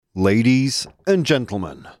Ladies and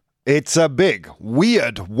gentlemen, it's a big,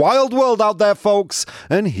 weird, wild world out there, folks,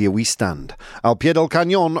 and here we stand. Al pie del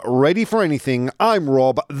cañón, ready for anything. I'm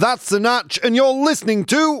Rob, that's the Natch, and you're listening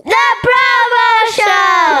to... The Promo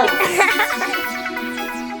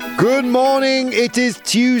Show! Good morning, it is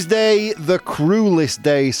Tuesday, the cruelest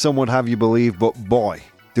day, some would have you believe, but boy,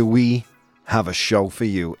 do we have a show for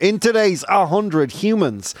you. In today's 100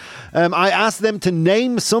 Humans, I asked them to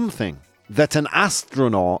name something that an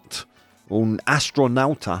astronaut, un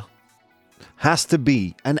astronauta, has to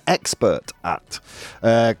be an expert at.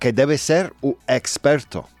 Que debe ser un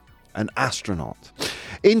experto, an astronaut.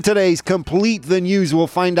 In today's Complete the News, we'll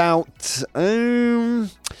find out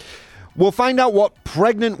what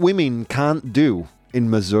pregnant women can't do in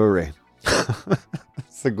Missouri.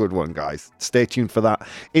 It's a good one, guys. Stay tuned for that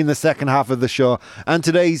in the second half of the show. And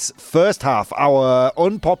today's first half, our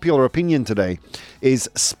unpopular opinion today is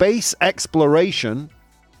space exploration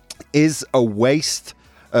is a waste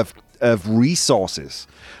of resources.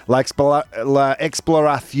 La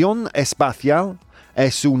exploración espacial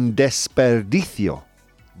es un desperdicio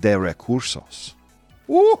de recursos.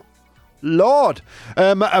 Lord.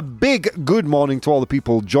 A big good morning to all the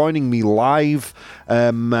people joining me live.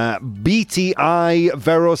 BTI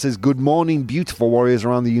Vero says good morning, beautiful warriors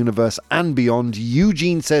around the universe and beyond.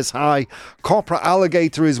 Eugene says hi. Corporate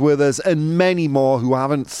Alligator is with us, and many more who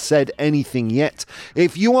haven't said anything yet.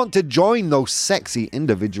 If you want to join those sexy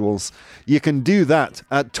individuals, you can do that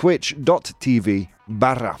at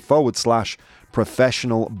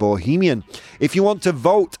twitch.tv/professional bohemian. If you want to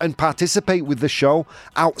vote and participate with the show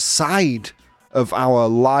outside of our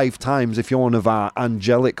live times, if you're one of our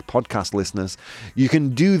angelic podcast listeners, you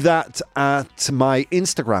can do that at my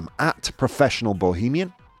Instagram at professional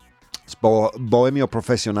bohemian. It's bohemio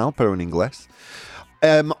profesional, pero en inglés.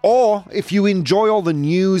 Or if you enjoy all the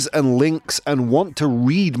news and links and want to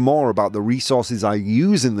read more about the resources I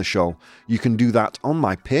use in the show, you can do that on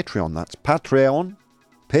my Patreon. That's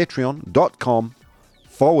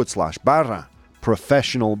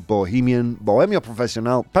patreon.com/professional bohemian, bohemio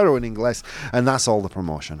profesional, pero en inglés. And that's all the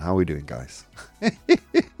promotion. How are we doing, guys?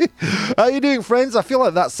 How are you doing, friends? I feel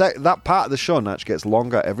like that part of the show, Natch, gets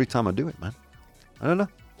longer every time I do it, man. I don't know.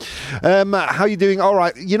 How are you doing? All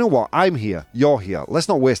right, you know what? I'm here. You're here. Let's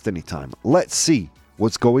not waste any time. Let's see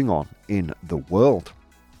what's going on in the world.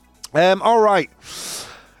 All right.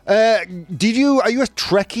 Are you a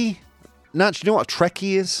Trekkie? Natch, do you know what a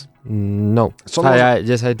Trekkie is? No. So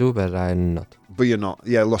Yes, I do, but I'm not. But you're not.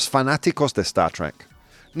 Yeah, Los Fanáticos de Star Trek.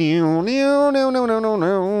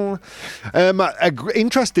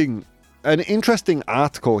 An interesting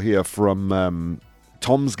article here from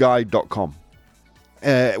tomsguide.com.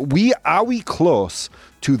 Are we close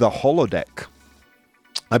to the holodeck?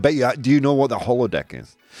 I bet you. Do you know what the holodeck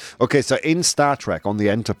is? Okay, so in Star Trek on the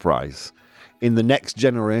Enterprise, in the Next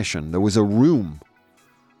Generation, there was a room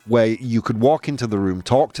where you could walk into the room,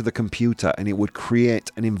 talk to the computer, and it would create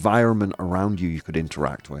an environment around you could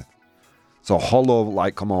interact with. So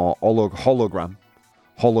hologram,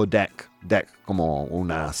 holodeck, deck como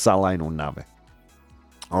una sala en un nave.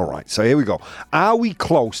 All right, so here we go. Are we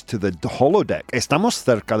close to the holodeck? ¿Estamos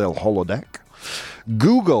cerca del holodeck?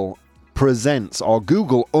 Google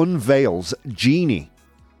unveils Genie,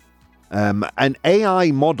 an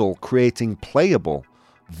AI model creating playable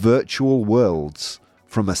virtual worlds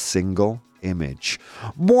from a single image.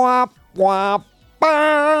 Wap, wap,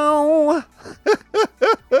 bow.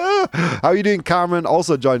 How are you doing, Cameron?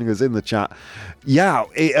 Also joining us in the chat. Yeah,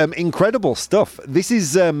 incredible stuff. This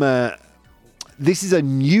is a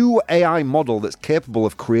new AI model that's capable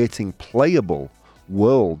of creating playable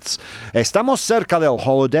worlds. Estamos cerca del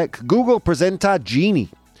holodeck. Google presenta Genie,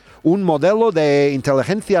 un modelo de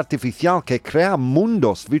inteligencia artificial que crea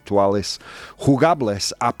mundos virtuales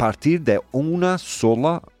jugables a partir de una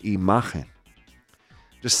sola imagen.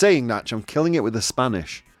 Just saying that, I'm killing it with the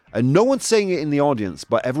Spanish. And no one's saying it in the audience,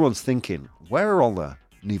 but everyone's thinking, where are all the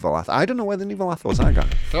Nivelathos? I don't know where the Nivelathos are,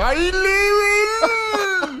 guys.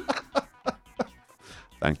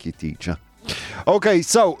 Thank you, teacher. Okay,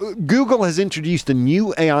 so Google has introduced a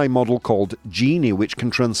new AI model called Genie, which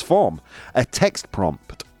can transform a text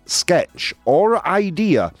prompt, sketch, or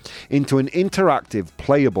idea into an interactive,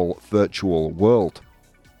 playable virtual world.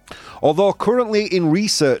 Although currently in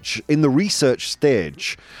the research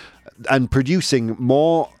stage and producing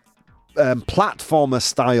more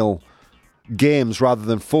platformer-style games rather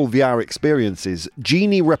than full VR experiences,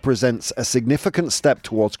 Genie represents a significant step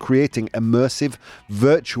towards creating immersive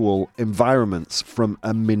virtual environments from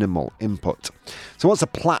a minimal input. So what's a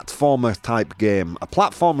platformer type game? A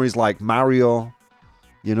platformer is like Mario.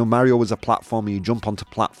 You know, Mario was a platformer. You jump onto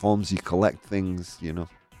platforms, you collect things, you know.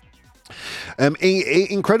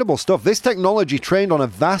 Incredible stuff. This technology, trained on a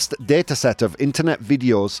vast data set of internet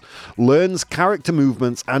videos, learns character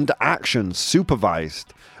movements and actions unsupervised,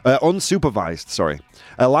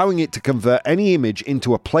 allowing it to convert any image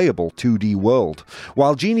into a playable 2D world.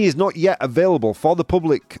 While Genie is not yet available for the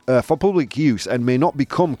public use and may not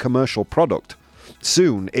become commercial product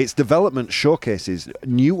soon, its development showcases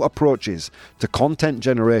new approaches to content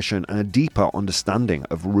generation and a deeper understanding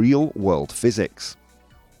of real-world physics.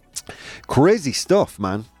 Crazy stuff,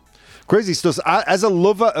 man. Crazy stuff. As a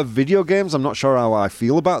lover of video games, I'm not sure how I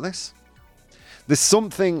feel about this. There's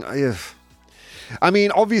something... I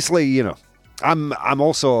mean, obviously, I'm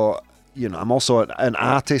also an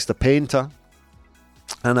artist, a painter,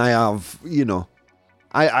 and I have,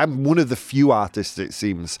 I'm one of the few artists, it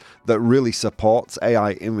seems, that really supports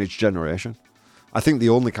AI image generation. I think the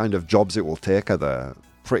only kind of jobs it will take are the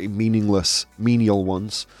pretty meaningless, menial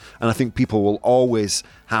ones, and I think people will always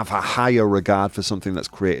have a higher regard for something that's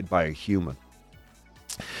created by a human.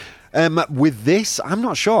 With this, I'm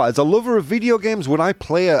not sure. As a lover of video games, would I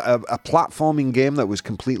play a platforming game that was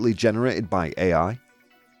completely generated by AI?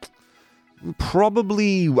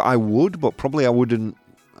 Probably I would, but probably I wouldn't.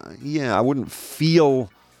 I wouldn't feel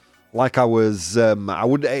like I was.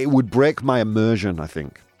 It would break my immersion, I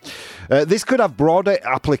think. This could have broader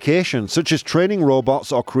applications, such as training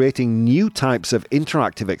robots or creating new types of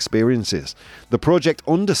interactive experiences. The project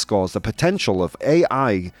underscores the potential of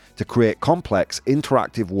AI to create complex,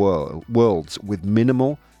 interactive worlds with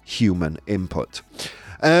minimal human input.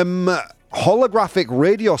 Holographic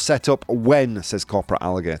radio setup when, says Corporate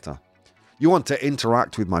Alligator. You want to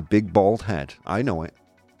interact with my big bald head. I know it.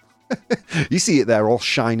 You see it there, all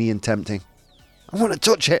shiny and tempting. I want to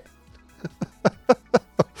touch it.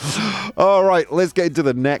 All right, let's get into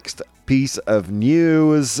the next piece of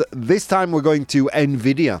news. This time we're going to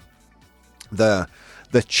Nvidia, the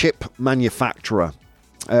chip manufacturer,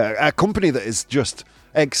 a company that has just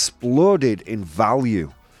exploded in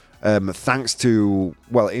value. Thanks to,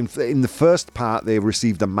 in the first part, they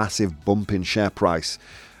received a massive bump in share price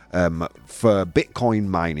for Bitcoin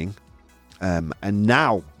mining. And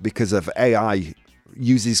now, because of AI,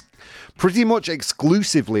 uses pretty much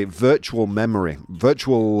exclusively virtual memory,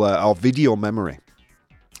 or video memory,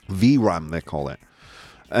 VRAM they call it.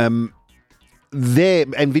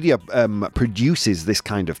 Nvidia produces this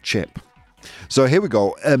kind of chip. So here we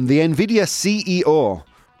go. The Nvidia CEO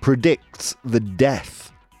predicts the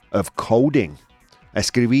death of coding.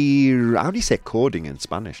 Escribir. How do you say coding in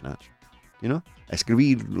Spanish, Nach?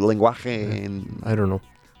 Escribir lenguaje en... I don't know.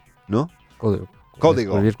 ¿No? Código.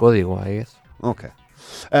 Código. Código, I guess. Okay.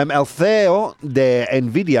 El CEO de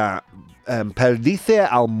Nvidia predice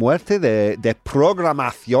al muerte de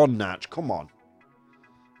programación, Nach. Come on,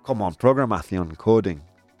 programación, coding.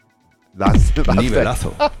 That's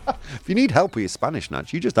Nivelazo. If you need help with your Spanish,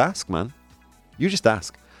 Nach, you just ask, man. You just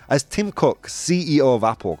ask. As Tim Cook, CEO of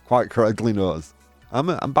Apple, quite correctly knows,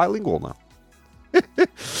 I'm bilingual now.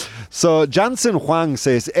 So Jansen Huang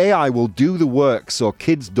says AI will do the work so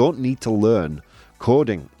kids don't need to learn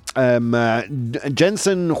coding.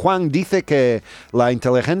 Jensen Huang dice que la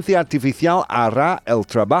inteligencia artificial hará el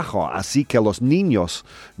trabajo, así que los niños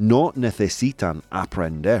no necesitan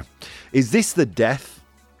aprender. Is this the death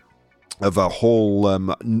of a whole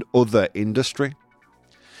other industry?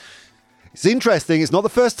 It's interesting. It's not the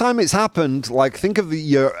first time it's happened. Like, think of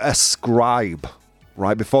a scribe,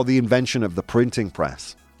 right, before the invention of the printing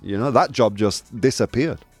press. That job just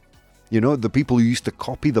disappeared. The people who used to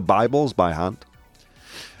copy the Bibles by hand.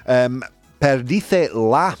 Perdice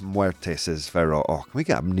la muerte, says Vero. Oh, can we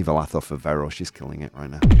get a nivelazo for Vero? She's killing it right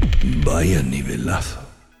now. Vaya nivelazo.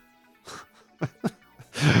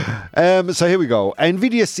 So here we go.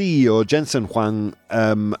 Nvidia CEO Jensen Huang,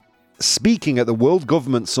 speaking at the World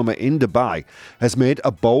Government Summit in Dubai, has made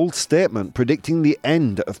a bold statement predicting the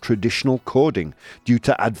end of traditional coding due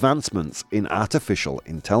to advancements in artificial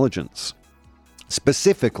intelligence,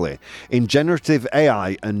 specifically in generative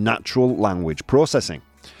AI and natural language processing.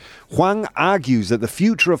 Huang argues that the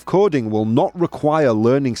future of coding will not require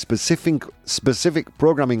learning specific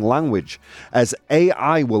programming language, as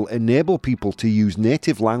AI will enable people to use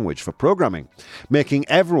native language for programming, making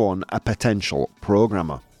everyone a potential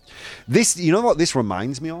programmer. This, you know what this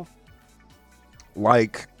reminds me of?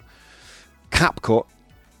 Like CapCut.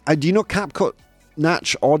 Do you know CapCut,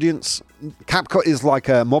 Natch, audience? CapCut is like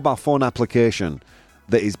a mobile phone application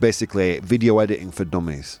that is basically video editing for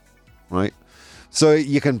dummies, right? So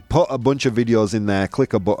you can put a bunch of videos in there,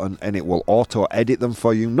 click a button, and it will auto-edit them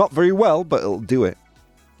for you. Not very well, but it'll do it.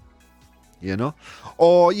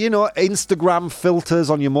 Or, Instagram filters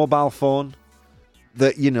on your mobile phone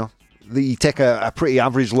that, You take a pretty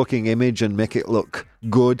average looking image and make it look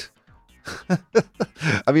good.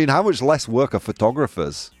 I mean, how much less work are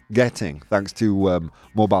photographers getting thanks to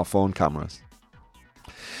mobile phone cameras?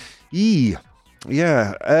 Yeah.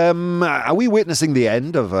 Are we witnessing the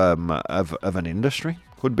end of an industry?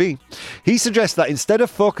 Could be. He suggests that instead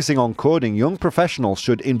of focusing on coding, young professionals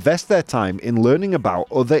should invest their time in learning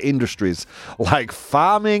about other industries like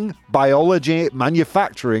farming, biology,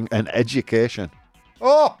 manufacturing, and education.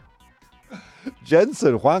 Oh!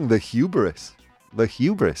 Jensen Huang, the hubris. The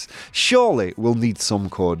hubris. Surely we'll need some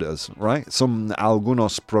coders, right? Some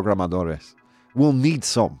algunos programadores. We'll need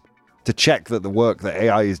some to check that the work that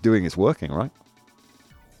AI is doing is working, right?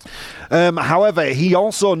 However, he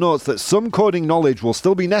also notes that some coding knowledge will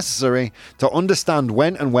still be necessary to understand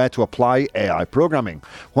when and where to apply AI programming.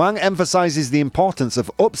 Huang emphasizes the importance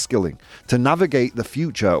of upskilling to navigate the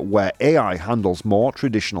future where AI handles more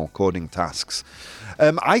traditional coding tasks.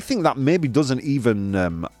 I think that maybe doesn't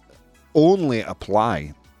even only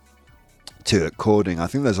apply to coding. I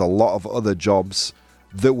think there's a lot of other jobs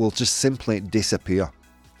that will just simply disappear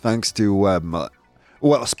thanks to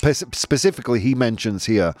specifically, he mentions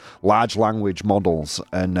here large language models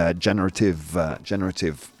and generative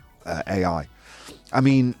AI. I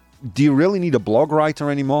mean, do you really need a blog writer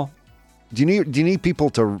anymore? Do you need people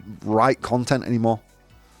to write content anymore?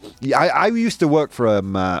 I used to work for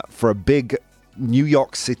a big New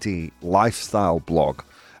York City lifestyle blog,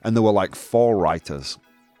 and there were like 4 writers.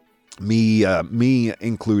 Me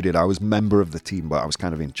included. I was member of the team, but I was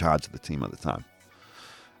kind of in charge of the team at the time.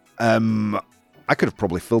 I could have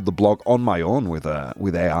probably filled the blog on my own with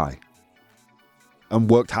AI and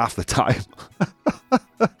worked half the time.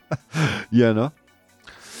 You know?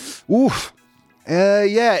 Oof.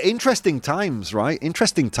 Yeah, interesting times, right?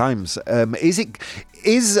 Interesting times. The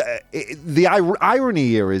irony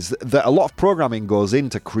here is that a lot of programming goes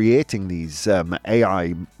into creating these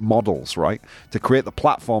AI models, right? To create the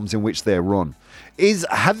platforms in which they run.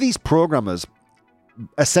 Have these programmers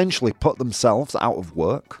essentially put themselves out of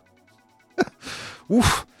work?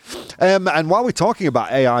 Oof. And while we're talking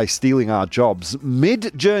about AI stealing our jobs,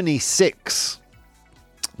 Midjourney 6.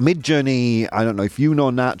 Midjourney, I don't know if you know,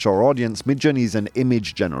 Natch, or audience, Midjourney is an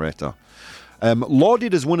image generator.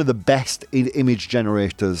 Lauded as one of the best image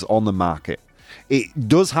generators on the market. It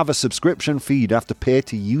does have a subscription fee. You'd have to pay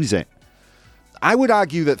to use it. I would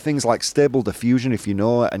argue that things like Stable Diffusion, if you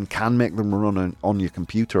know it, and can make them run on your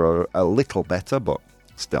computer, are a little better, but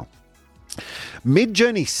still.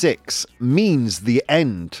 Midjourney 6 means the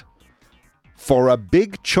end for a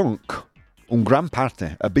big chunk, un gran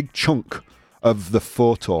parte, a big chunk of the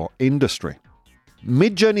photo industry.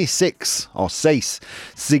 Midjourney 6 o 6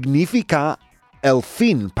 significa el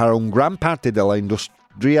fin para un gran parte de la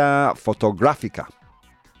industria fotográfica.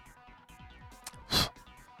 Are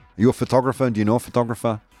you a photographer? Do you know a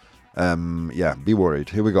photographer? Yeah, be worried.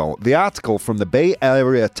 Here we go. The article from the Bay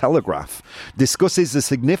Area Telegraph discusses the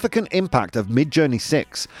significant impact of Midjourney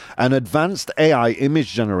 6, an advanced AI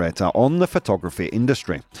image generator, on the photography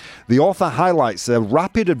industry. The author highlights the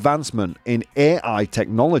rapid advancement in AI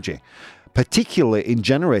technology, particularly in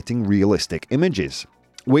generating realistic images,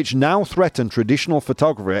 which now threaten traditional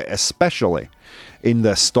photography, especially in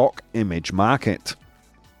the stock image market.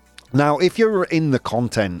 Now, if you're in the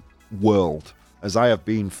content world, as I have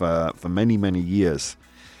been for many, many years,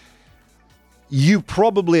 you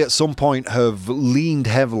probably at some point have leaned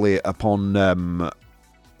heavily upon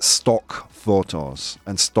stock photos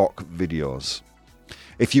and stock videos.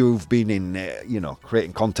 If you've been in,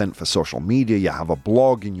 creating content for social media, you have a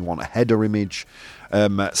blog and you want a header image,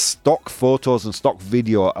 stock photos and stock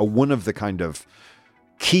video are one of the kind of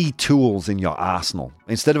key tools in your arsenal.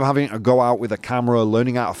 Instead of having to go out with a camera,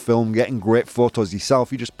 learning how to film, getting great photos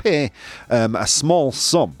yourself, you just pay a small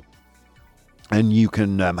sum and you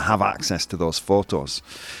can have access to those photos.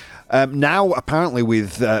 Now, apparently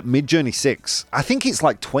with Midjourney 6, I think it's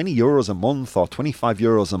like €20 a month or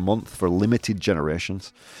 €25 a month for limited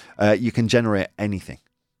generations. You can generate anything,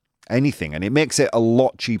 and it makes it a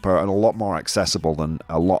lot cheaper and a lot more accessible than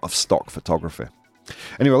a lot of stock photography.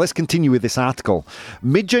 Anyway, let's continue with this article.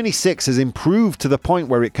 Midjourney 6 has improved to the point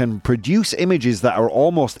where it can produce images that are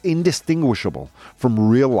almost indistinguishable from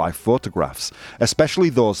real-life photographs, especially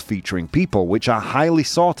those featuring people, which are highly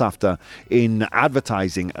sought after in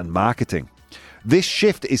advertising and marketing. This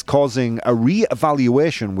shift is causing a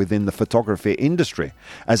re-evaluation within the photography industry,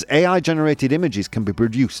 as AI-generated images can be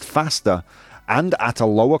produced faster and at a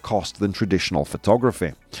lower cost than traditional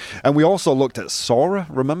photography. And we also looked at Sora.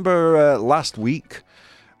 Remember last week,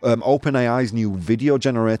 OpenAI's new video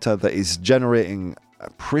generator that is generating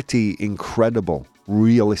pretty incredible,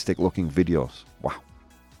 realistic-looking videos. Wow.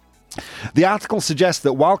 The article suggests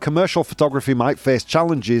that while commercial photography might face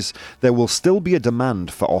challenges, there will still be a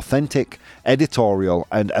demand for authentic, editorial,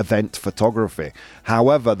 and event photography.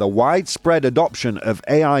 However, the widespread adoption of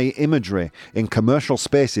AI imagery in commercial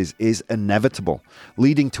spaces is inevitable,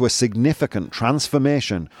 leading to a significant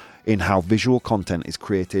transformation in how visual content is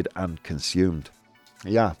created and consumed.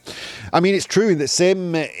 Yeah, I mean, it's true. The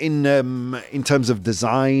same in terms of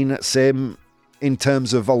design, same in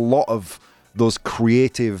terms of a lot of those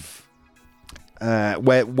creative,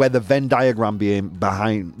 where the Venn diagram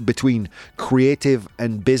between creative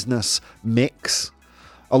and business mix.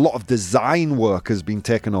 A lot of design work has been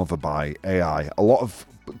taken over by AI. A lot of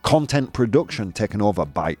content production taken over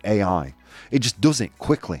by AI. It just does it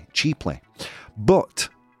quickly, cheaply. But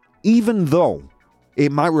even though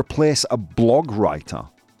it might replace a blog writer,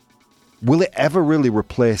 will it ever really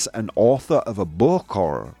replace an author of a book?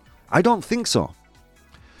 Or I don't think so.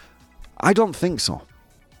 I don't think so.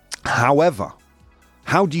 However,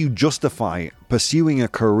 how do you justify pursuing a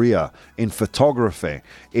career in photography,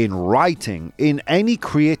 in writing, in any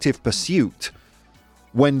creative pursuit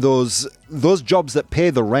when those jobs that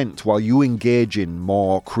pay the rent while you engage in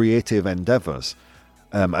more creative endeavors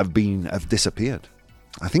have disappeared?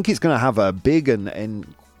 I think it's going to have a big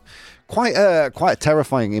and quite a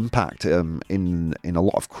terrifying impact in a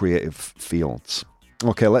lot of creative fields.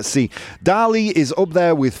 Okay, let's see. DALL-E is up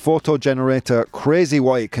there with photo generator. Crazy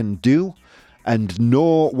what it can do. And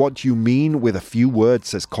know what you mean with a few words,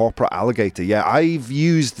 says Corporate Alligator. Yeah, I've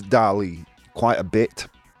used DALL-E quite a bit.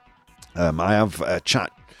 I have a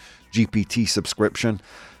Chat GPT subscription.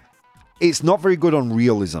 It's not very good on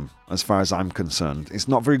realism, as far as I'm concerned. It's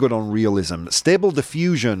not very good on realism. Stable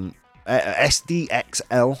Diffusion,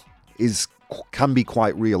 SDXL, can be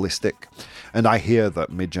quite realistic. And I hear that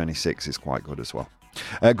Midjourney 6 is quite good as well.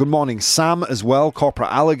 Good morning, Sam, as well.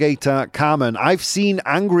 Corporate Alligator. Carmen, I've seen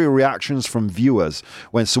angry reactions from viewers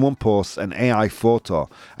when someone posts an AI photo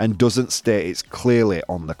and doesn't state it's clearly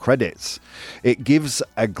on the credits. It gives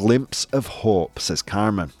a glimpse of hope, says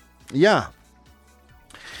Carmen. Yeah,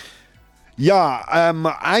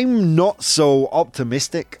 I'm not so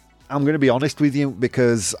optimistic. I'm going to be honest with you,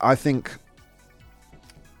 because I think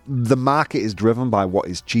the market is driven by what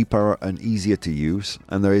is cheaper and easier to use,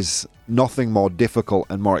 and there is nothing more difficult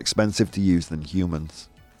and more expensive to use than humans.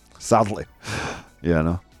 Sadly. Yeah,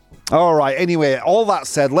 no. All right, anyway, all that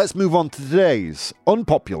said, let's move on to today's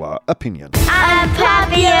unpopular opinion.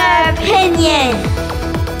 Unpopular opinion.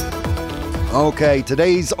 Okay,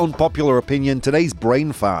 today's unpopular opinion, today's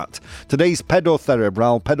brain fart, today's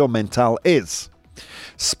pedocerebral, pedomental is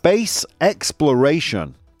space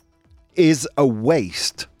exploration is a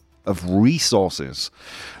waste of resources.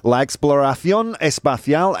 La exploración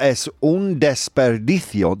espacial es un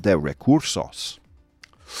desperdicio de recursos.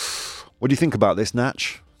 What do you think about this,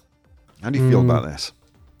 Natch? How do you feel about this?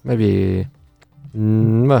 Maybe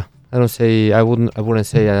well, I wouldn't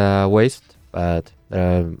say a waste, but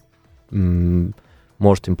there are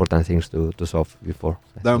most important things to solve before.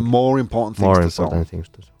 There are more important things to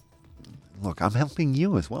solve. Look, I'm helping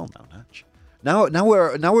you as well now, Natch. Now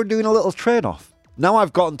we're doing a little trade-off. Now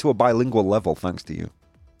I've gotten to a bilingual level thanks to you.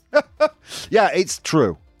 Yeah, it's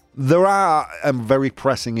true. There are very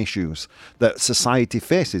pressing issues that society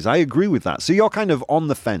faces. I agree with that. So you're kind of on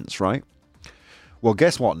the fence, right? Well,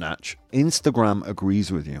 guess what, Natch? Instagram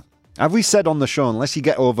agrees with you. Have we said on the show, unless you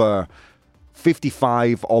get over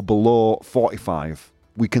 55 or below 45,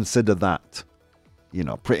 we consider that,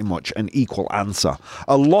 pretty much an equal answer.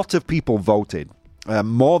 A lot of people voted,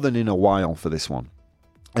 more than in a while, for this one.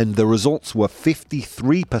 And the results were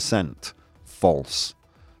 53% false.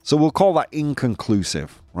 So we'll call that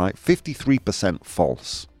inconclusive, right? 53%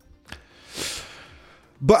 false.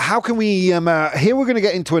 But how can we, here we're going to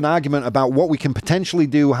get into an argument about what we can potentially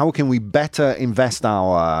do. How can we better invest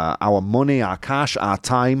our money, our cash, our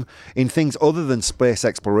time in things other than space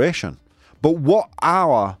exploration? But what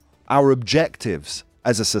are our objectives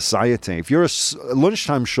as a society? If you're a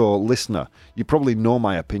Lunchtime Show listener, you probably know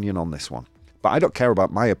my opinion on this one. But I don't care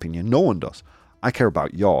about my opinion. No one does. I care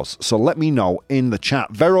about yours. So let me know in the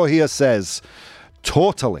chat. Vero here says,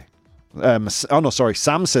 totally.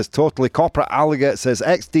 Sam says totally. Corporate Alligator says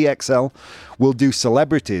XDXL will do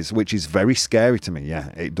celebrities, which is very scary to me. Yeah,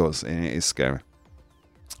 it does. It is scary.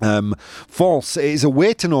 False. It is a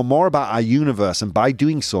way to know more about our universe, and by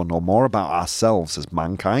doing so, know more about ourselves as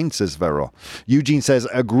mankind, says Vero. Eugene says,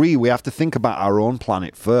 agree. We have to think about our own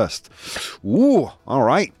planet first. Ooh, all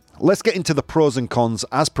right. Let's get into the pros and cons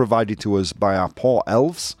as provided to us by our poor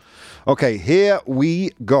elves. Okay, here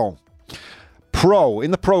we go. Pro,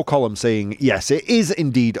 in the pro column saying, yes, it is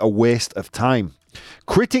indeed a waste of time.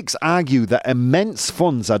 Critics argue that immense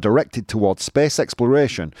funds are directed towards space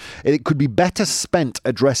exploration. It could be better spent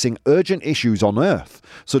addressing urgent issues on Earth,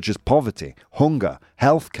 such as poverty, hunger,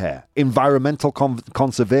 healthcare, environmental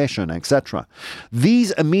conservation, etc.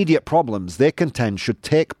 These immediate problems, they contend, should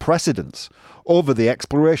take precedence over the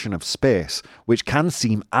exploration of space, which can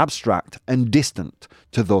seem abstract and distant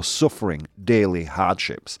to those suffering daily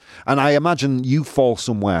hardships. And I imagine you fall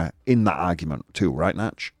somewhere in that argument too, right,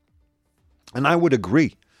 Natch? And I would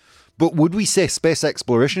agree. But would we say space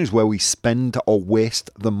exploration is where we spend or waste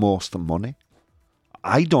the most money?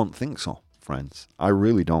 I don't think so, friends. I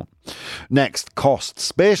really don't. Next, costs.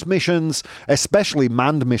 Space missions, especially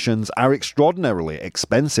manned missions, are extraordinarily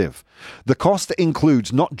expensive. The cost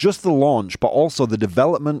includes not just the launch, but also the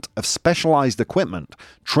development of specialized equipment,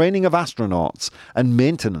 training of astronauts, and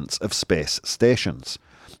maintenance of space stations.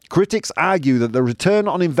 Critics argue that the return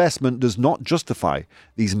on investment does not justify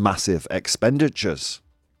these massive expenditures.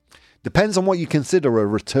 Depends on what you consider a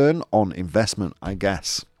return on investment, I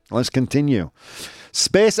guess. Let's continue.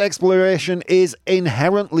 Space exploration is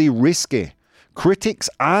inherently risky. Critics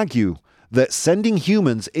argue that sending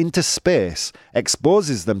humans into space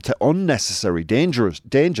exposes them to unnecessary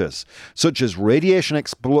dangers such as radiation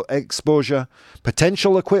exposure,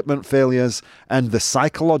 potential equipment failures, and the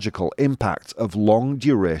psychological impact of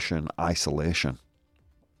long-duration isolation.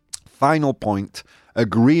 Final point,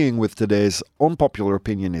 agreeing with today's unpopular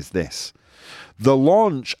opinion, is this. The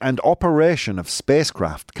launch and operation of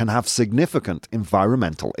spacecraft can have significant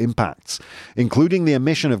environmental impacts, including the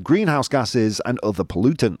emission of greenhouse gases and other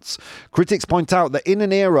pollutants. Critics point out that in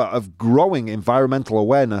an era of growing environmental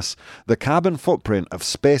awareness, the carbon footprint of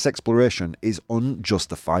space exploration is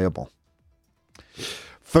unjustifiable.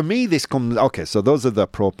 For me, this comes... Okay, so those are the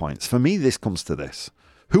pro points. For me, this comes to this.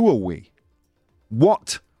 Who are we?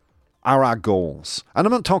 What are our goals? And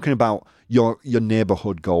I'm not talking about your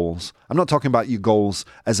neighborhood goals. I'm not talking about your goals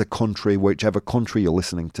as a country, whichever country you're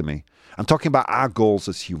listening to me. I'm talking about our goals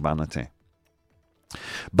as humanity.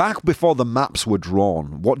 Back before the maps were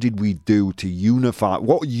drawn, what did we do to unify?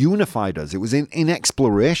 What unified us? It was in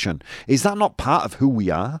exploration. Is that not part of who we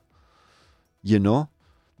are? You know?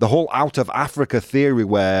 The whole out of Africa theory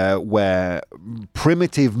where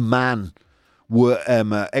primitive man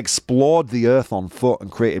explored the earth on foot and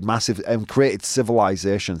created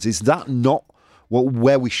civilizations. Is that not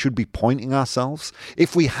where we should be pointing ourselves?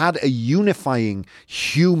 If we had a unifying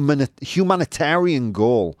humanitarian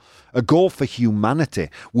goal, a goal for humanity,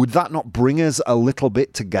 would that not bring us a little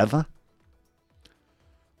bit together?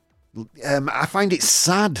 I find it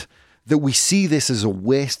sad that we see this as a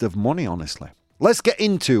waste of money, honestly. Let's get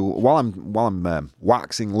into, while I'm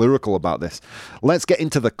waxing lyrical about this, let's get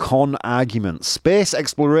into the con argument. Space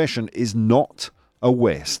exploration is not a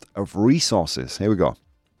waste of resources. Here we go.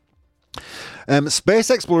 Space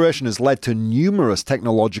exploration has led to numerous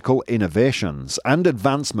technological innovations and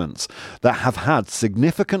advancements that have had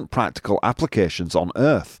significant practical applications on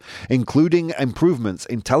Earth, including improvements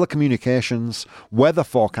in telecommunications, weather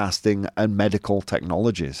forecasting, and medical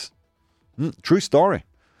technologies. True story.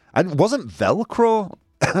 And wasn't Velcro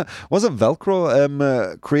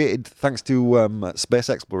created thanks to space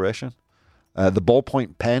exploration? The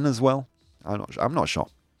ballpoint pen as well? I'm not sure.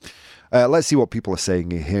 Let's see what people are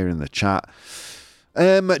saying here in the chat.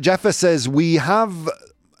 Jeffa says we have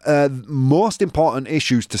more important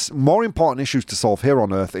issues to solve here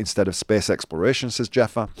on Earth instead of space exploration, says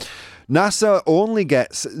Jeffa. NASA only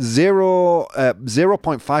gets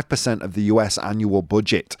 0.5% of the US annual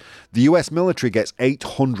budget. The US military gets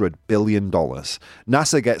 $800 billion.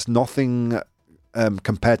 NASA gets nothing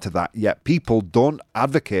compared to that, yet people don't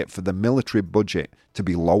advocate for the military budget to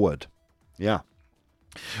be lowered. Yeah.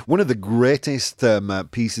 One of the greatest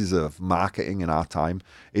pieces of marketing in our time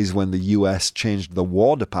is when the US changed the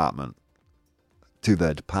War Department to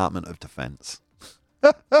the Department of Defense.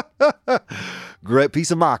 Great piece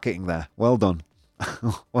of marketing there. Well done.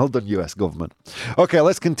 Well done, US government. Okay,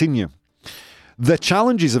 let's continue. The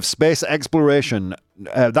challenges of space exploration.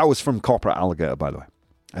 That was from Corporate Alligator, by the way.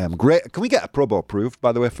 Great. Can we get a Probo approved,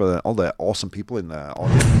 by the way, for all the awesome people in the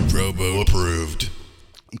audience? Probo approved.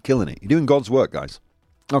 You're killing it. You're doing God's work, guys.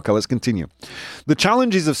 Okay, let's continue. The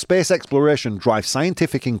challenges of space exploration drive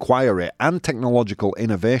scientific inquiry and technological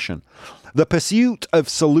innovation. The pursuit of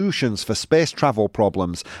solutions for space travel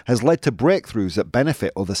problems has led to breakthroughs that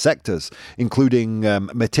benefit other sectors, including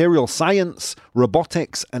material science,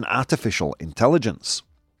 robotics, and artificial intelligence.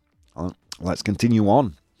 Let's continue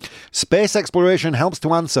on. Space exploration helps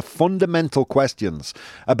to answer fundamental questions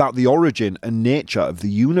about the origin and nature of the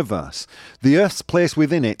universe, the Earth's place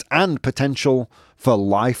within it, and potential for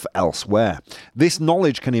life elsewhere. This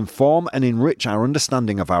knowledge can inform and enrich our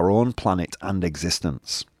understanding of our own planet and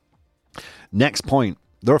existence. Next point.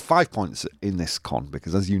 There are 5 points in this con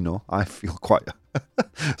because, as you know, I feel quite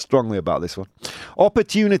strongly about this one.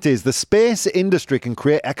 Opportunities. The space industry can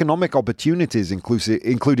create economic opportunities,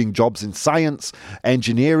 including jobs in science,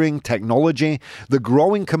 engineering, technology. The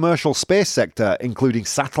growing commercial space sector, including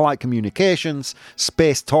satellite communications,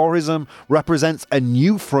 space tourism, represents a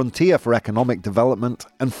new frontier for economic development.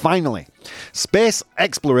 And finally, space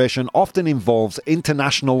exploration often involves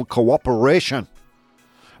international cooperation,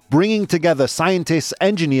 bringing together scientists,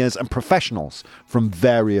 engineers, and professionals from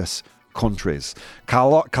various countries.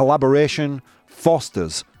 Collaboration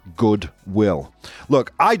fosters goodwill.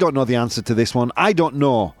 Look, I don't know the answer to this one. I don't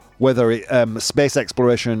know whether space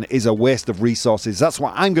exploration is a waste of resources. That's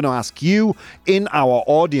what I'm going to ask you in our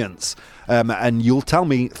audience. And you'll tell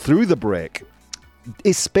me through the break.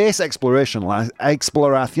 Is space exploration,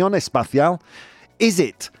 exploración espacial, is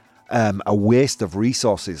it a waste of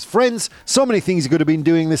resources? Friends, so many things you could have been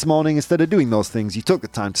doing this morning. Instead of doing those things, you took the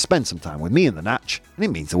time to spend some time with me and the Natch, and it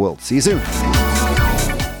means the world. See you soon.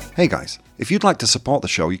 Hey guys, if you'd like to support the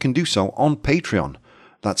show, you can do so on Patreon.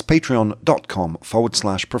 That's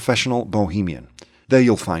patreon.com/professional bohemian. There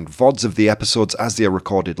you'll find VODs of the episodes as they are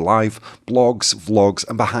recorded live, blogs, vlogs,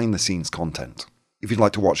 and behind the scenes content. If you'd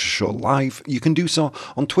like to watch the show live, you can do so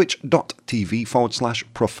on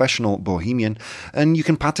twitch.tv/professional bohemian, and you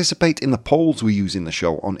can participate in the polls we use in the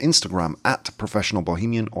show on Instagram @professional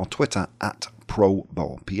bohemian or Twitter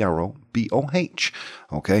 @probo, PROBOH.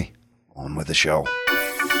 Okay, on with the show.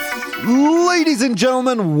 Ladies and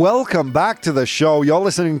gentlemen, welcome back to the show. You're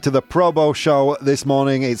listening to the Probo Show this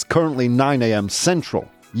morning. It's currently 9 a.m. Central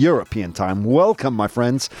European time. Welcome, my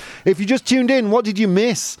friends. If you just tuned in, what did you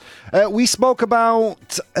miss? We spoke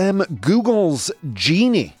about Google's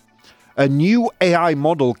Genie, a new AI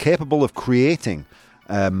model capable of creating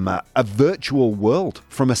a virtual world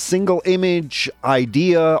from a single image,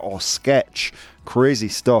 idea, or sketch. Crazy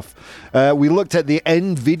stuff. We looked at the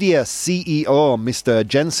Nvidia CEO, Mr.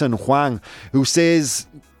 Jensen Huang, who says,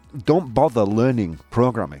 don't bother learning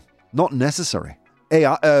programming. Not necessary.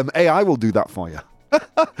 AI will do that for you.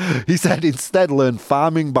 He said instead learn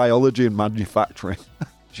farming, biology, and manufacturing.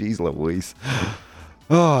 Jeez Louise.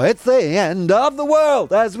 Oh, it's the end of the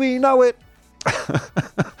world as we know it.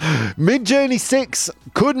 Midjourney 6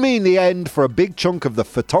 could mean the end for a big chunk of the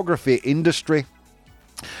photography industry.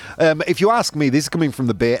 If you ask me, this is coming from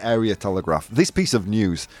the Bay Area Telegraph. This piece of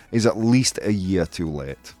news is at least a year too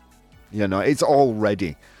late. You know, it's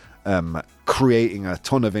already creating a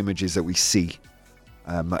ton of images that we see.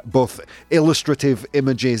 Both illustrative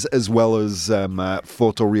images as well as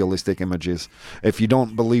photorealistic images. If you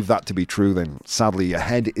don't believe that to be true, then sadly your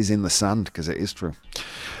head is in the sand, because it is true.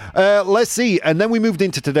 Let's see. And then we moved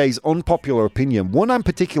into today's unpopular opinion, one I'm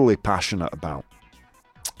particularly passionate about.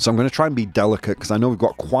 So I'm going to try and be delicate, because I know we've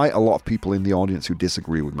got quite a lot of people in the audience who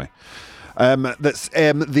disagree with me.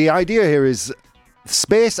 The idea here is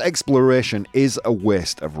space exploration is a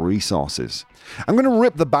waste of resources. I'm going to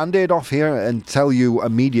rip the Band-Aid off here and tell you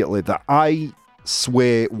immediately that I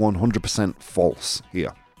sway 100% false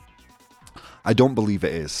here. I don't believe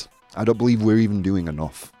it is. I don't believe we're even doing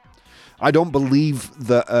enough. I don't believe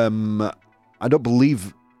that.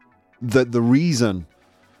 The reason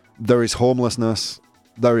there is homelessness,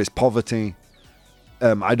 there is poverty.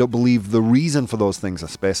 I don't believe the reason for those things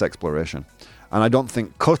is space exploration, and I don't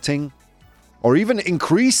think cutting or even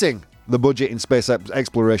increasing the budget in space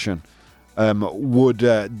exploration would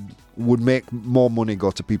make more money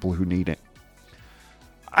go to people who need it.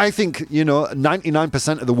 I think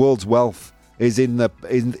 99% of the world's wealth is in the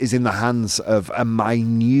hands of a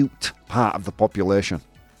minute part of the population.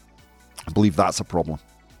 I believe that's a problem.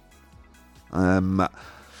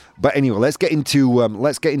 But anyway, let's get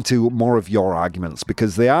into more of your arguments,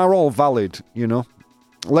 because they are all valid.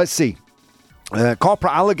 Let's see.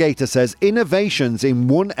 Corporate Alligator says, innovations in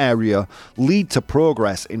one area lead to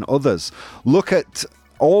progress in others. Look at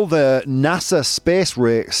all the NASA space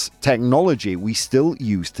race technology we still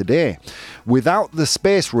use today. Without the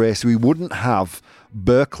space race, we wouldn't have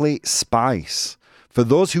Berkeley Spice. For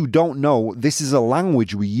those who don't know, this is a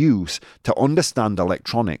language we use to understand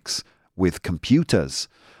electronics with computers.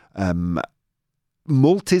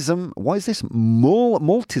 Multism, what is this?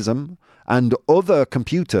 Multism and other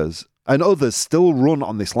computers and others still run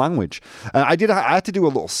on this language. I had to do a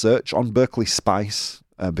little search on Berkeley Spice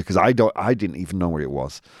because I didn't even know where it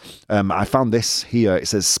was. I found this here. It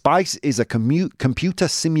says SPICE is a computer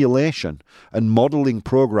simulation and modeling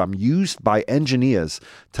program used by engineers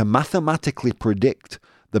to mathematically predict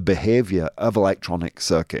the behavior of electronic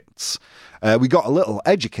circuits. We got a little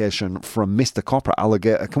education from Mr. Corporate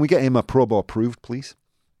Alligator. Can we get him a Probo approved, please?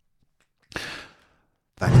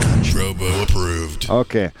 Robo approved.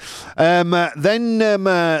 Okay. Then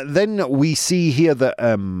we see here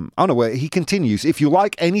that he continues. If you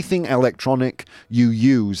like anything electronic you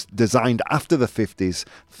use designed after the 50s,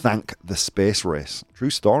 thank the space race.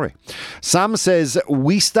 True story. Sam says,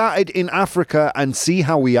 we started in Africa and see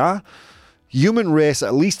how we are. Human race,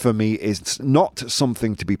 at least for me, is not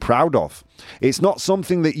something to be proud of. It's not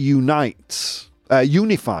something that unifies.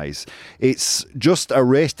 It's just a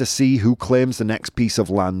race to see who claims the next piece of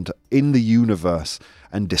land in the universe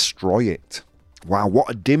and destroy it. Wow, what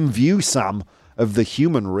a dim view, Sam, of the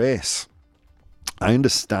human race. I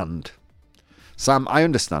understand. Sam, I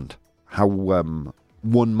understand how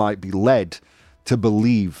one might be led to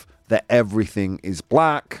believe that everything is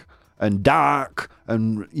black and dark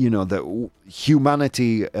and, that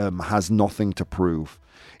humanity has nothing to prove.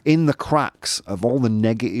 In the cracks of all the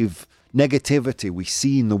negativity we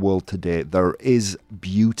see in the world today, there is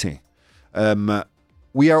beauty.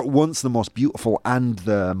 We are at once the most beautiful and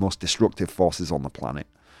the most destructive forces on the planet.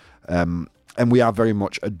 And we are very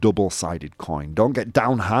much a double-sided coin. Don't get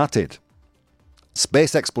downhearted.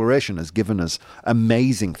 Space exploration has given us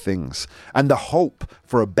amazing things. And the hope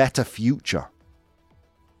for a better future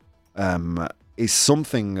is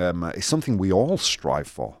something we all strive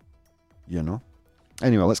for,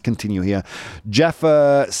 Anyway, let's continue here. Jeff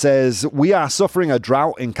says, we are suffering a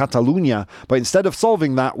drought in Catalonia, but instead of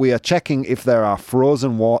solving that, we are checking if there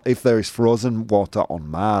is frozen water on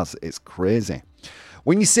Mars. It's crazy.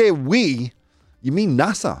 When you say we, you mean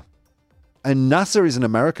NASA. And NASA is an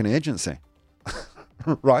American agency.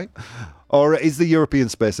 Right? Or is the European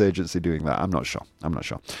Space Agency doing that? I'm not sure.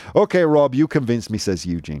 Okay, Rob, you convinced me, says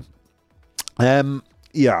Eugene.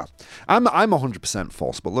 Yeah, I'm 100%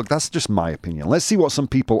 false, but look, that's just my opinion. Let's see what some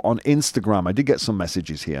people on Instagram, I did get some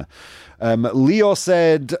messages here. Leo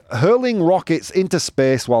said, hurling rockets into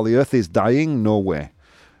space while the Earth is dying? No way.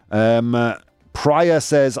 Pryor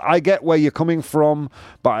says, I get where you're coming from,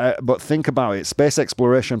 but think about it. Space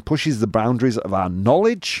exploration pushes the boundaries of our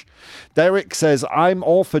knowledge. Derek says, I'm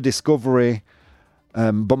all for discovery,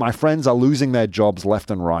 but my friends are losing their jobs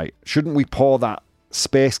left and right. Shouldn't we pour that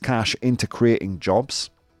space cash into creating jobs?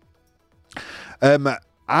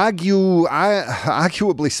 Arguably,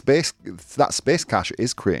 space cash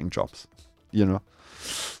is creating jobs.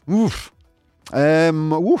 Oof.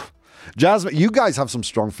 Jasmine, you guys have some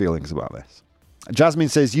strong feelings about this. Jasmine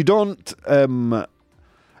says, you don't...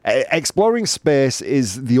 exploring space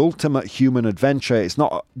is the ultimate human adventure. It's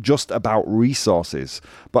not just about resources,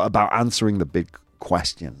 but about answering the big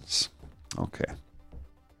questions. Okay.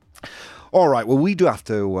 All right, well, we do have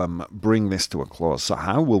to bring this to a close. So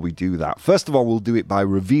how will we do that? First of all, we'll do it by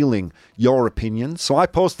revealing your opinions. So I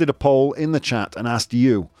posted a poll in the chat and asked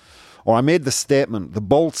you, or I made the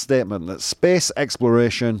bold statement that space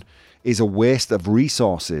exploration is a waste of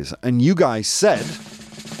resources. And you guys said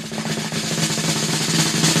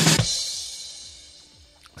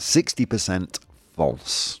 60%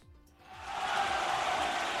 false.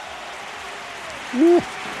 Woo.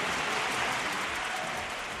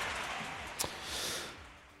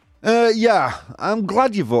 Yeah, I'm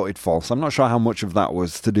glad you voted false. I'm not sure how much of that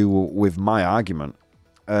was to do with my argument.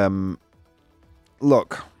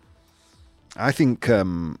 Look, I think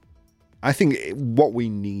what we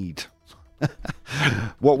need,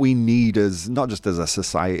 is not just as a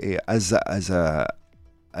society, as a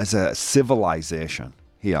civilization.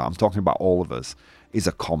 Here, I'm talking about all of us, is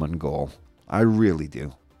a common goal. I really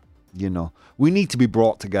do. We need to be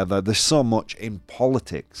brought together. There's so much in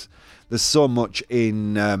politics. There's so much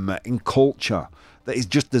in culture that is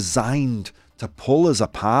just designed to pull us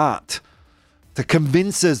apart, to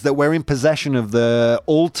convince us that we're in possession of the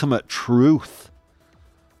ultimate truth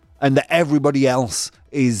and that everybody else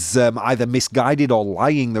is either misguided or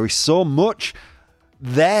lying. There is so much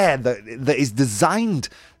there that is designed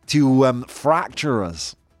to fracture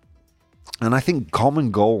us. And I think common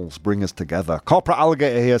goals bring us together. Corporate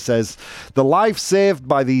Alligator here says, the lives saved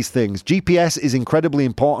by these things. GPS is incredibly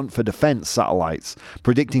important for defense satellites,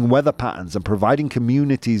 predicting weather patterns and providing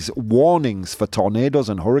communities warnings for tornadoes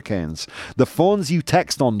and hurricanes. The phones you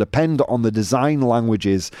text on depend on the design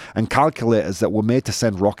languages and calculators that were made to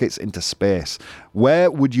send rockets into space. Where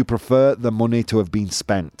would you prefer the money to have been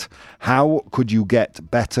spent? How could you get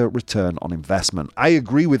better return on investment? I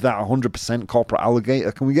agree with that 100%, Corporate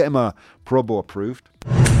Alligator. Can we get him a Probo approved.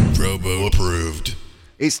 Probo approved.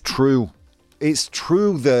 It's true. It's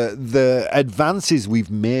true. The advances we've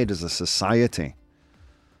made as a society,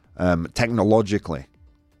 technologically,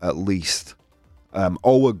 at least,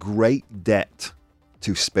 owe a great debt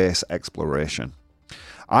to space exploration.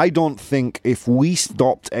 I don't think if we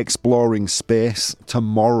stopped exploring space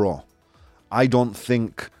tomorrow, I don't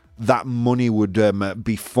think that money would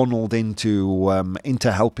be funneled into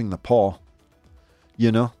helping the poor.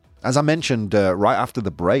 You know, as I mentioned right after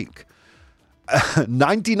the break,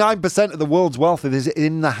 99% of the world's wealth is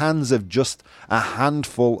in the hands of just a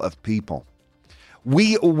handful of people.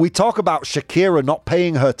 We talk about Shakira not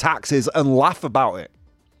paying her taxes and laugh about it.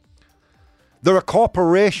 There are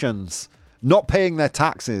corporations not paying their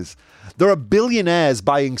taxes. There are billionaires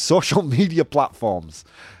buying social media platforms.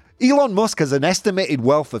 Elon Musk has an estimated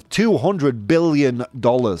wealth of $200 billion.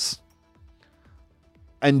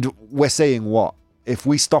 And we're saying what? If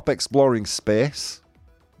we stop exploring space,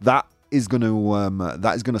 that is going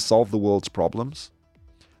to solve the world's problems.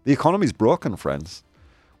 The economy's broken, friends.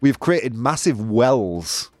 We've created massive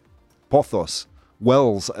wells, pothos,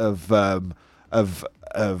 wells of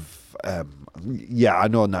yeah, I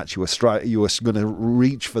know, Natch, you were going to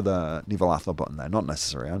reach for the Nivelatho button there. Not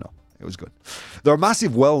necessary, I know. It was good. There are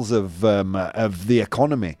massive wells of the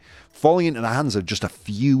economy falling into the hands of just a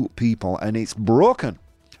few people, and it's broken.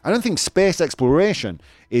 I don't think space exploration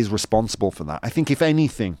is responsible for that. I think, if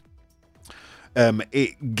anything,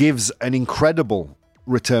 it gives an incredible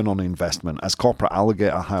return on investment, as Corporate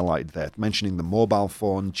Alligator highlighted there, mentioning the mobile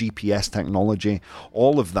phone, GPS technology,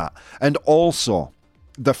 all of that. And also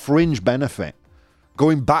the fringe benefit,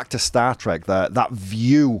 going back to Star Trek, that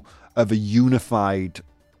view of a unified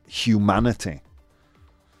humanity.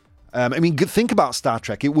 I mean, think about Star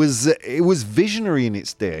Trek. It was visionary in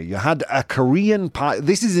its day. You had a Korean pilot.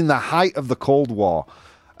 This is in the height of the Cold War.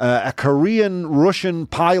 A Korean-Russian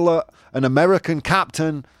pilot, an American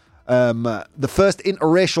captain, the first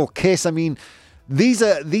interracial kiss. I mean, these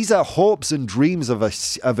are hopes and dreams of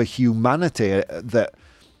a humanity that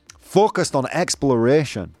focused on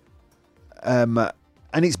exploration, and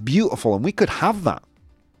it's beautiful. And we could have that.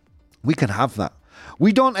 We can have that.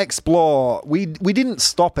 We don't explore. We didn't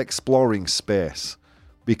stop exploring space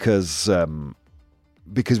because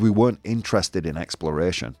we weren't interested in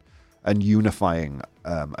exploration and unifying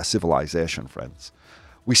a civilization, friends.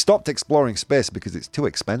 We stopped exploring space because it's too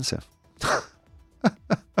expensive.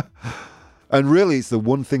 And really, it's the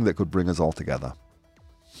one thing that could bring us all together.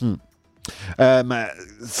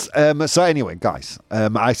 So anyway, guys,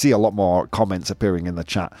 I see a lot more comments appearing in the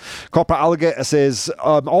chat. Corporate Alligator says,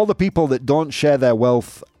 all the people that don't share their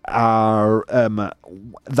wealth are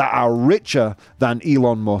richer than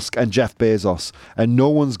Elon Musk and Jeff Bezos, and no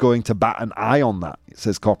one's going to bat an eye on that. It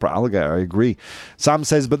says Corporate Alligator. I agree. Sam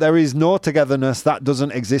says, but there is no togetherness. That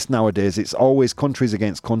doesn't exist nowadays. It's always countries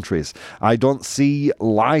against countries. I don't see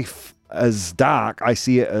life as dark. I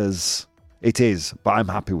see it as it is, but I'm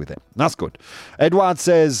happy with it. That's good. Edward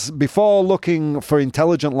says, before looking for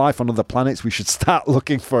intelligent life on other planets, we should start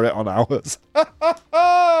looking for it on ours.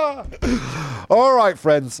 All right,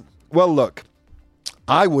 friends. Well, look,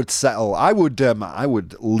 I would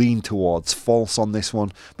lean towards false on this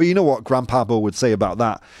one. But you know what Grandpa Bo would say about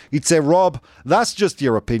that? He'd say, Rob, that's just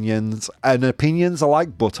your opinions, and opinions are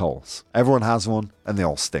like buttholes. Everyone has one, and they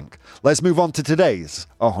all stink. Let's move on to today's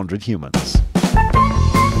 100 Humans.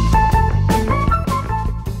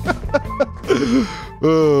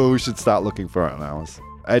 Oh, we should start looking for it on ours.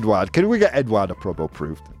 Edward, can we get Edward a Probo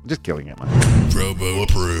approved? I'm just killing it, man. Probo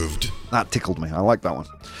approved. That tickled me. I like that one.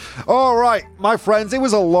 All right, my friends, it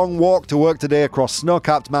was a long walk to work today across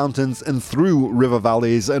snow-capped mountains and through river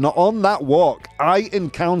valleys. And on that walk, I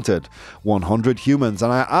encountered 100 humans,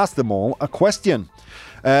 and I asked them all a question.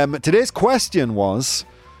 Today's question was,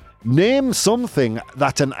 name something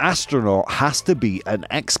that an astronaut has to be an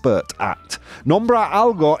expert at. Nombra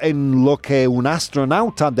algo en lo que un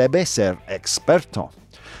astronauta debe ser experto.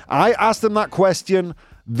 I asked them that question.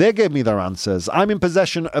 They gave me their answers. I'm in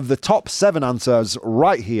possession of the top 7 answers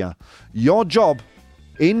right here. Your job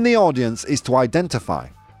in the audience is to identify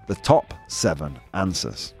the top 7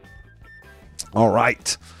 answers. All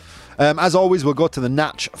right. As always, we'll go to the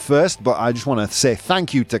Natch first, but I just want to say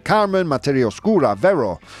thank you to Carmen, Materia Oscura,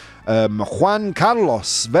 Vero, Juan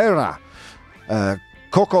Carlos Vera,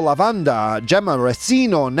 Coco Lavanda, Gemma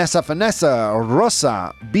Recino, Nessa Vanessa,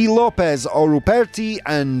 Rosa, B. Lopez, Oruperti,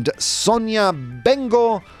 and Sonia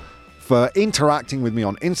Bengo for interacting with me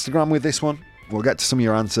on Instagram with this one. We'll get to some of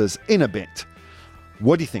your answers in a bit.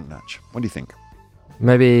 What do you think, Natch? What do you think?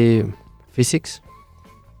 Maybe physics?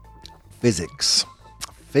 Physics.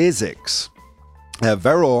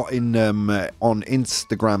 Vero on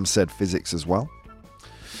Instagram said physics as well.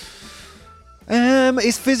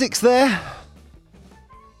 Is physics there?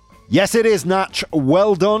 Yes, it is, Natch.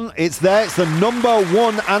 Well done. It's there. It's the number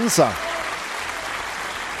one answer.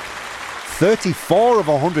 34 of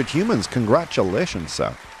 100 humans. Congratulations,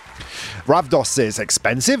 sir. Ravdos says,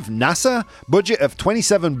 expensive. NASA, budget of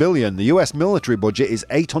 27 billion. The US military budget is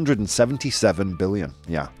 877 billion.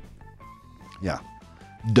 Yeah.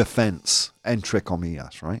 Defense. Entre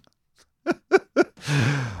comillas, right?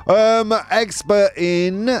 Expert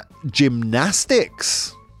in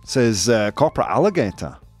gymnastics, says Corporate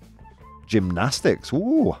Alligator. Gymnastics.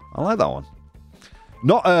 Ooh, I like that one.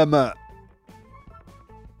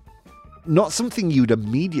 Not something you'd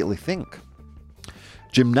immediately think.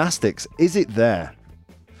 Gymnastics, is it there?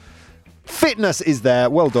 Fitness is there.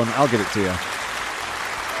 Well done. I'll give it to you.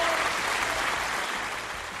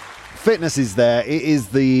 Fitness is there. It is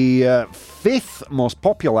the fifth most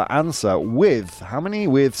popular answer with, how many?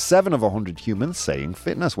 With 7 of 100 humans saying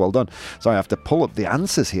fitness. Well done. So I have to pull up the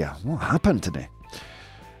answers here. What happened today?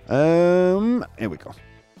 Here we go.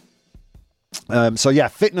 So yeah,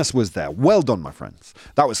 fitness was there. Well done, my friends.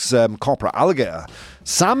 That was Corporate Alligator.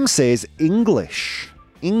 Sam says English.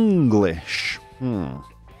 English.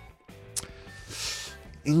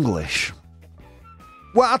 English.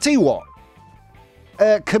 Well, I'll tell you what.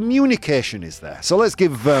 Communication is there. So let's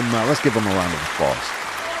give them a round of applause.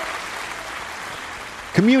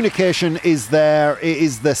 Communication is there. It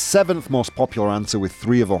is the 7th most popular answer with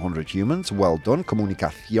 3 of 100 humans. Well done.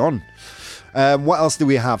 Comunicación. What else do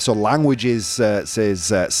we have? So languages,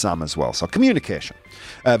 says Sam as well. So communication.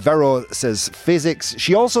 Vero says physics.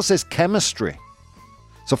 She also says chemistry.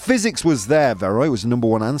 So physics was there, Vero. It was the number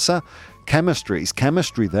one answer. Chemistry. Is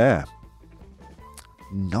chemistry there?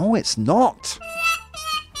 No, it's not.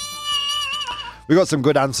 We got some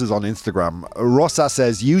good answers on Instagram. Rosa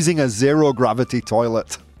says using a zero gravity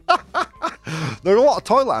toilet. There are a lot of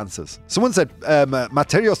toilet answers. Someone said,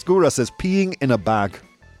 Materio Oscura says peeing in a bag.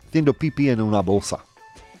 Tiendo pipí en una bolsa.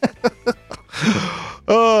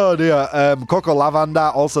 Oh dear. Coco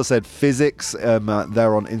Lavanda also said physics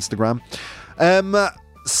there on Instagram.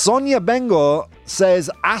 Sonia Bengo says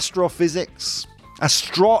astrophysics.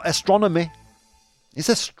 Astronomy. Is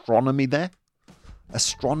astronomy there?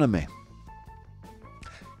 Astronomy.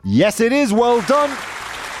 Yes, it is. Well done.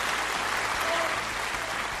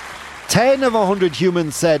 10 of 100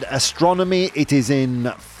 humans said astronomy. It is in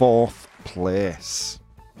 4th place.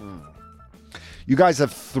 You guys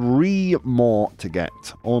have 3 more to get.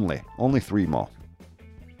 Only 3 more.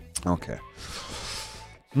 Okay.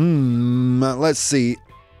 Let's see.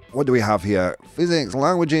 What do we have here? Physics,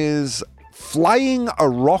 languages, flying a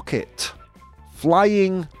rocket.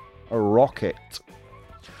 Flying a rocket.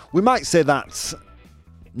 We might say that's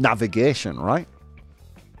navigation, right?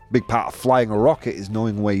 Big part of flying a rocket is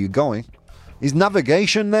knowing where you're going. Is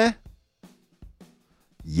navigation there?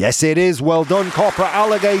 Yes, it is. Well done, Corporate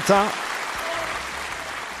Alligator.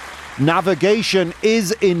 Navigation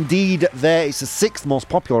is indeed there. It's the 6th most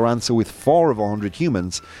popular answer with 4 of 100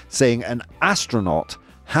 humans saying an astronaut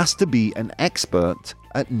has to be an expert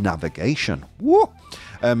at navigation. Woo!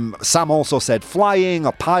 Sam also said flying,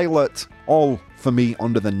 a pilot, all for me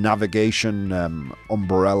under the navigation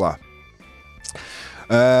umbrella.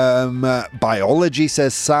 Biology,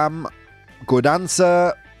 says Sam. Good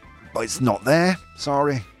answer, but it's not there.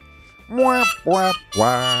 Sorry. Wah, wah,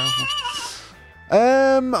 wah.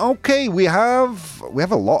 Okay, we have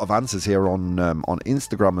a lot of answers here on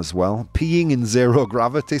Instagram as well. Peeing in zero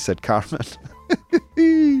gravity, said Carmen.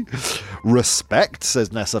 Respect,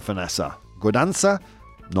 says Nessa Vanessa. Good answer.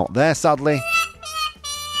 Not there, sadly.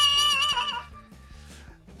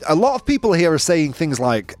 A lot of people here are saying things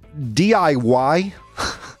like DIY.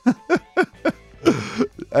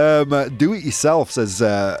 Do it yourself, says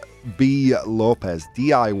B. Lopez.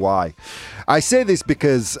 DIY. I say this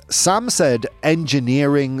because Sam said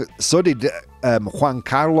engineering. So did Juan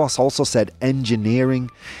Carlos, also said engineering.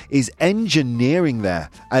 Is engineering there?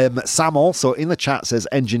 Sam also in the chat says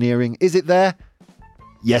engineering. Is it there?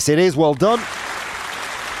 Yes, it is. Well done.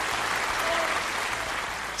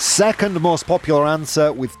 2nd most popular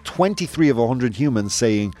answer with 23 of 100 humans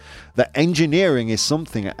saying that engineering is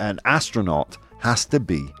something an astronaut has to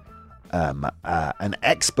be an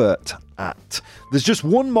expert at. There's just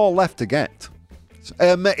one more left to get.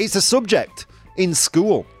 It's a subject in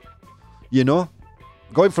school, you know,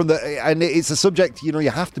 and it's a subject, you know, you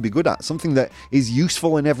have to be good at, something that is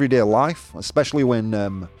useful in everyday life, especially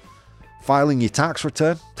when filing your tax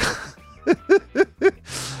return.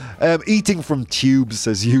 Eating from tubes,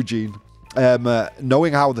 says Eugene.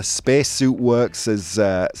 Knowing how the spacesuit works,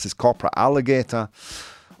 says Corporate Alligator.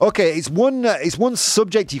 Okay, it's one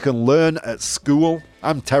subject you can learn at school.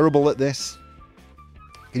 I'm terrible at this.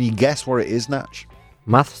 Can you guess what it is, Natch?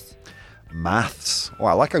 Maths. Maths. Oh,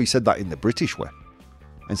 I like how you said that in the British way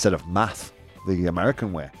instead of math, the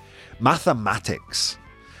American way. Mathematics.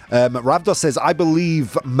 Ravdos says, I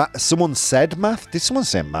believe someone said math. Did someone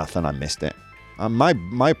say math and I missed it?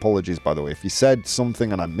 My apologies, by the way, if you said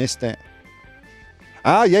something and I missed it.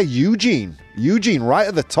 Ah, yeah, Eugene. Eugene, right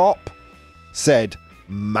at the top, said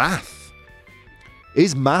math.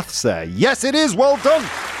 Is maths there? Yes, it is. Well done.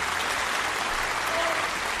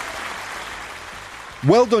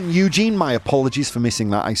 Well done, Eugene. My apologies for missing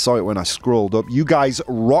that. I saw it when I scrolled up. You guys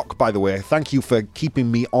rock, by the way. Thank you for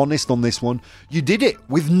keeping me honest on this one. You did it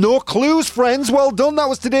with no clues, friends. Well done. That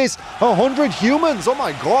was today's 100 humans. Oh,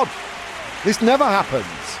 my God. This never happens.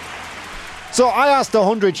 So I asked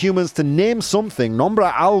 100 humans to name something,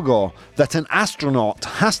 nombra algo, that an astronaut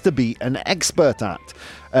has to be an expert at.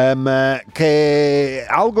 Que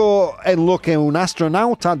algo en lo que un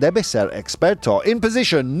astronauta debe ser experto. In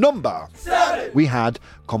position number 7, we had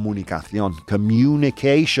comunicación,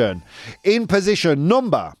 communication. In position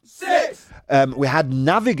number 6, we had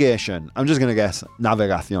navigation. I'm just going to guess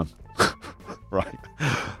navegación. Right.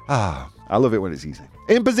 I love it when it's easy.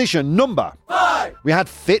 In position number 5, we had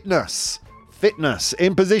fitness. Fitness.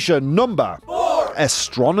 In position number 4,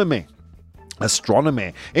 astronomy.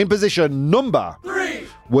 Astronomy. In position number 3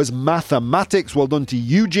 was mathematics. Well done to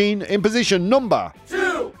Eugene. In position number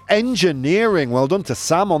 2, engineering. Well done to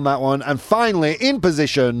Sam on that one. And finally, in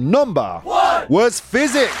position number 1 was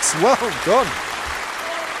physics. Well done.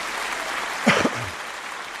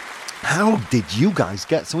 How did you guys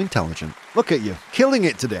get so intelligent? Look at you. Killing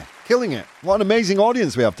it today. Killing it. What an amazing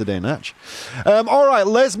audience we have today, Natch. All right,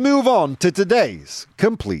 let's move on to today's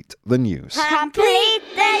Complete the News. Complete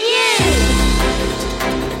the news.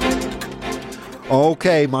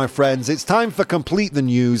 Okay, my friends, it's time for Complete the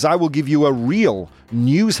News. I will give you a real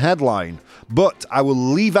news headline, but I will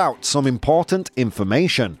leave out some important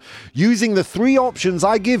information. Using the 3 options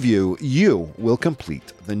I give you, you will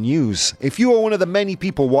complete the news. If you are one of the many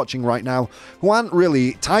people watching right now who aren't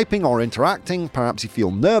really typing or interacting, perhaps you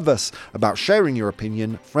feel nervous about sharing your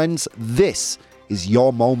opinion, friends, this is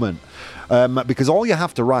your moment. Because all you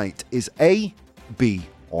have to write is A, B,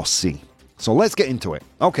 or C. So let's get into it.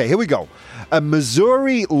 Okay, here we go. A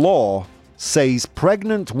Missouri law says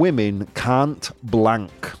pregnant women can't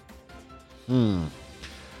blank.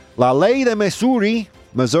 La ley de Missouri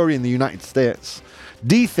in the United States,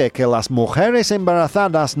 dice que las mujeres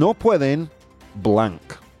embarazadas no pueden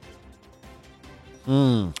blank.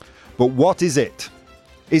 But what is it?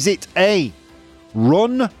 Is it A,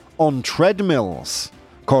 run on treadmills,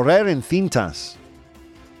 correr en cintas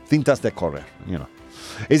de correr, you know.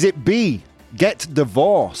 Is it B, get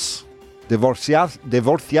divorce,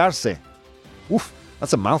 divorciarse? Oof,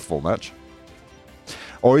 that's a mouthful, Natch.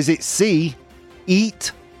 Or is it C,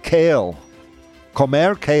 eat kale,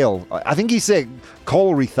 comer kale? I think he said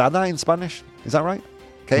col rizada in Spanish. Is that right?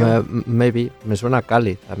 Kale? Maybe. Me suena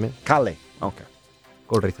Cali también. Cale. Okay.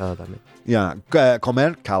 Col rizada también. Yeah,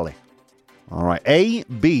 comer cale. All right. A,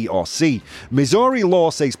 B, or C? Missouri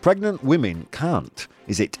law says pregnant women can't.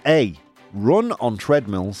 Is it A, run on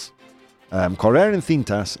treadmills, correr en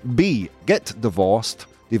cintas, B, get divorced,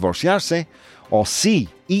 divorciarse, or C,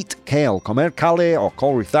 eat kale, comer cale or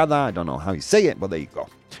col rizada? I don't know how you say it, but there you go.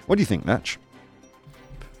 What do you think, Natch?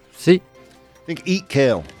 Sí. I think eat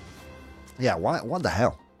kale. Yeah, why? What the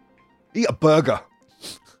hell? Eat a burger.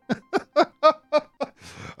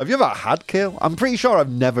 Have you ever had kale? I'm pretty sure I've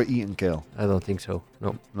never eaten kale. I don't think so.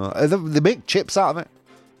 No. No, they make chips out of it.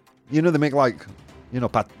 You know, they make like, you know,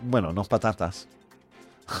 no patatas.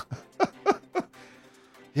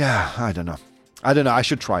 Yeah, I don't know. I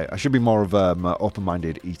should try it. I should be more of an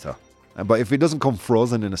open-minded eater. But if it doesn't come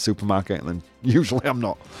frozen in a supermarket, then usually I'm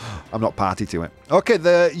not party to it. Okay,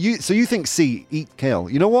 so you think C, eat kale.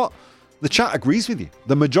 You know what? The chat agrees with you.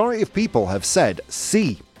 The majority of people have said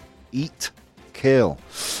C, eat kale.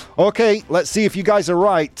 Okay, let's see if you guys are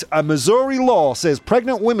right. A Missouri law says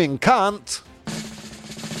pregnant women can't.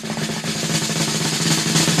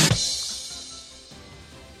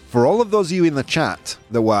 For all of those of you in the chat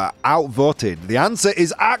that were outvoted, the answer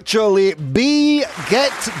is actually B,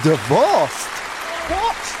 get divorced.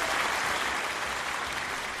 What?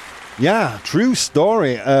 Yeah, true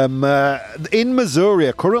story. In Missouri,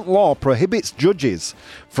 a current law prohibits judges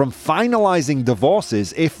from finalizing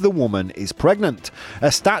divorces if the woman is pregnant.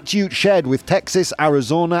 A statute shared with Texas,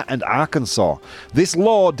 Arizona, and Arkansas. This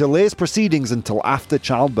law delays proceedings until after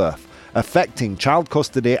childbirth. affecting child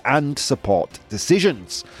custody and support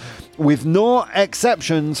decisions, with no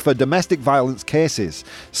exceptions for domestic violence cases.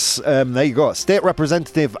 There you go. State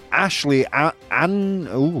Representative Ashley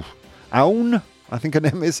Aoun, I think her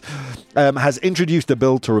name is, has introduced a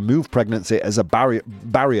bill to remove pregnancy as a barrier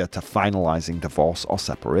to finalising divorce or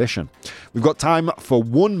separation. We've got time for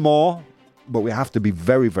one more, but we have to be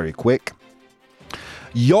very, very quick.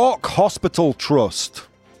 York Hospital Trust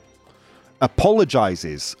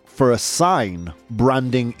apologises for a sign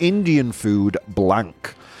branding Indian food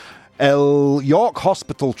blank. El York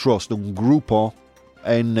Hospital Trust, un grupo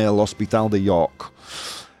en el Hospital de York,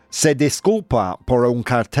 se disculpa por un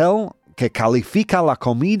cartel que califica la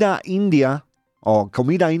comida india, or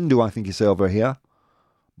comida hindu, I think you say over here,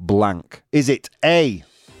 blank. Is it A,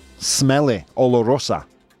 smelly, olorosa?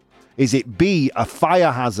 Is it B, a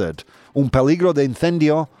fire hazard, un peligro de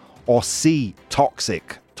incendio? Or C,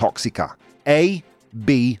 toxic, toxica? A,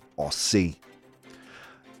 B, or C?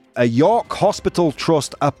 A York Hospital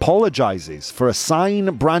Trust apologizes for a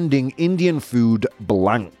sign branding Indian food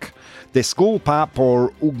blank. Disculpa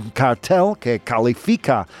por un cartel que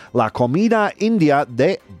califica la comida india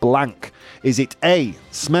de blank. Is it A,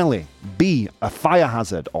 smelly, B, a fire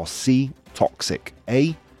hazard, or C, toxic?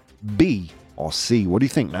 A, B, or C? What do you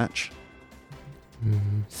think, Natch?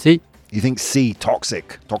 C. You think C,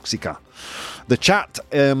 toxic, toxica? The chat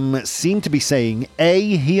seem to be saying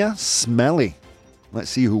A here, smelly. Let's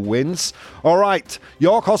see who wins. All right,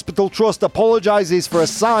 York Hospital Trust apologizes for a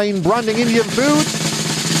sign branding Indian food.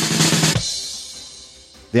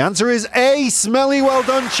 The answer is A, smelly. Well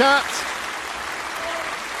done, chat.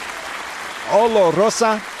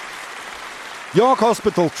 Olorosa. York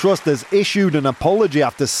Hospital Trust has issued an apology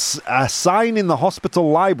after a sign in the hospital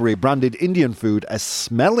library branded Indian food as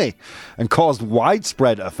smelly and caused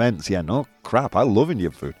widespread offence. Yeah, no crap, I love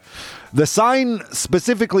Indian food. The sign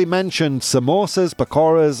specifically mentioned samosas,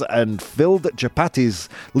 pakoras, and filled chapatis,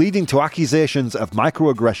 leading to accusations of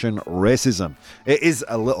microaggression racism. It is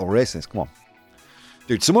a little racist, come on.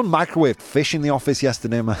 Dude, someone microwaved fish in the office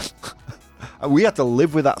yesterday, man. We had to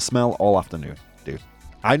live with that smell all afternoon, dude.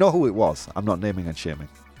 I know who it was. I'm not naming and shaming.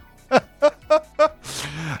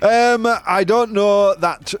 I don't know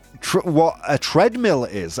that what a treadmill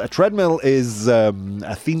is. A treadmill is a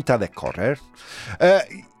cinta de correr.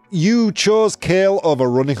 You chose kale over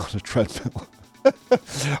running on a treadmill.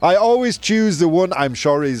 I always choose the one I'm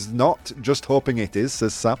sure is not, just hoping it is,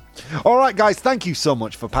 says Sam. All right, guys, thank you so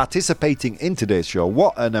much for participating in today's show.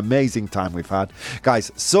 What an amazing time we've had.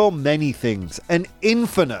 Guys, so many things, an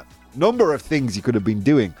infinite number of things you could have been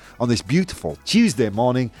doing on this beautiful Tuesday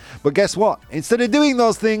morning. But guess what? Instead of doing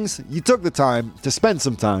those things, you took the time to spend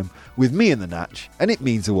some time with me and the Natch, and it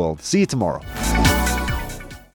means the world. See you tomorrow.